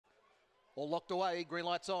All locked away, green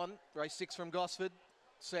lights on. Race 6 from Gosford.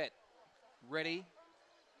 Set. Ready.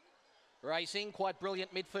 Racing, quite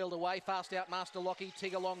brilliant midfield away, fast out Master Lockie,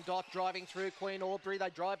 Tig-along Dot driving through Queen Aubrey.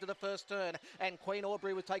 They drive to the first turn and Queen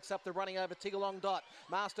Aubrey takes up the running over Tig-along Dot.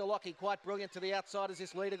 Master Lockie quite brilliant to the outside as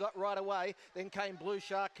this leader got right away. Then came Blue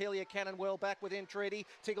Shark, Kelia Cannon well back with Entreaty.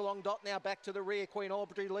 Tig-along Dot now back to the rear. Queen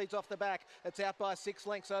Aubrey leads off the back. It's out by 6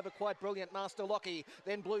 lengths over quite brilliant Master Lockie.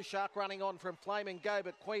 Then Blue Shark running on from Flame and Go,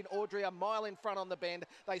 but Queen Audrey a mile in front on the bend.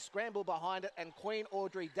 They scramble behind it and Queen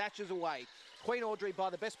Audrey dashes away. Queen Audrey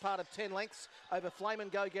by the best part of 10 lengths over Flame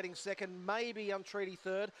and Go getting second, maybe Entreaty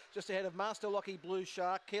third, just ahead of Master Lockie, Blue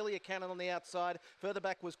Shark, Kelia Cannon on the outside. Further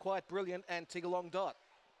back was Quite Brilliant and Tig-along Dot.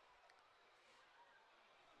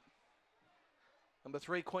 Number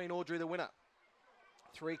 3, Queen Audrey the winner.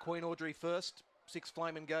 3, Queen Audrey first, 6,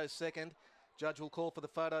 Flame and Go second. Judge will call for the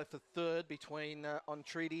photo for third between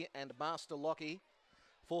Entreaty and Master Lockie.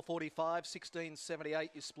 4:45, 16:78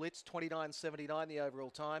 your splits, 29:79 the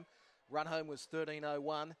overall time. Run home was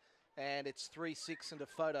 13:01, and it's 3-6 and a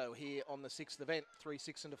photo here on the 6th event.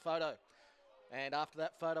 3-6 and a photo. And after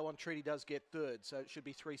that photo, Entreaty does get third, so it should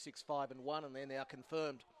be 3-6, 5 and 1, and they're now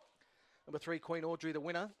confirmed. Number 3, Queen Audrey the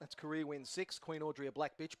winner. That's career win 6. Queen Audrey a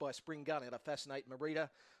black bitch by Spring Gun out of Fascinate Marita,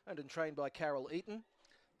 owned and trained by Carol Eaton.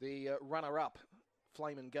 The runner-up,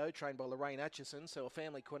 Flame and Go, trained by Lorraine Atchison, so a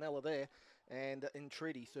family quinella there, and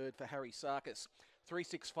Entreaty third for Harry Sarkis.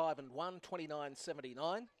 3-6, 5 and 1,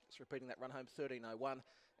 29:79. Just repeating that run home, 13:01,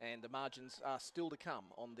 and the margins are still to come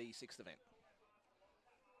on the 6th event.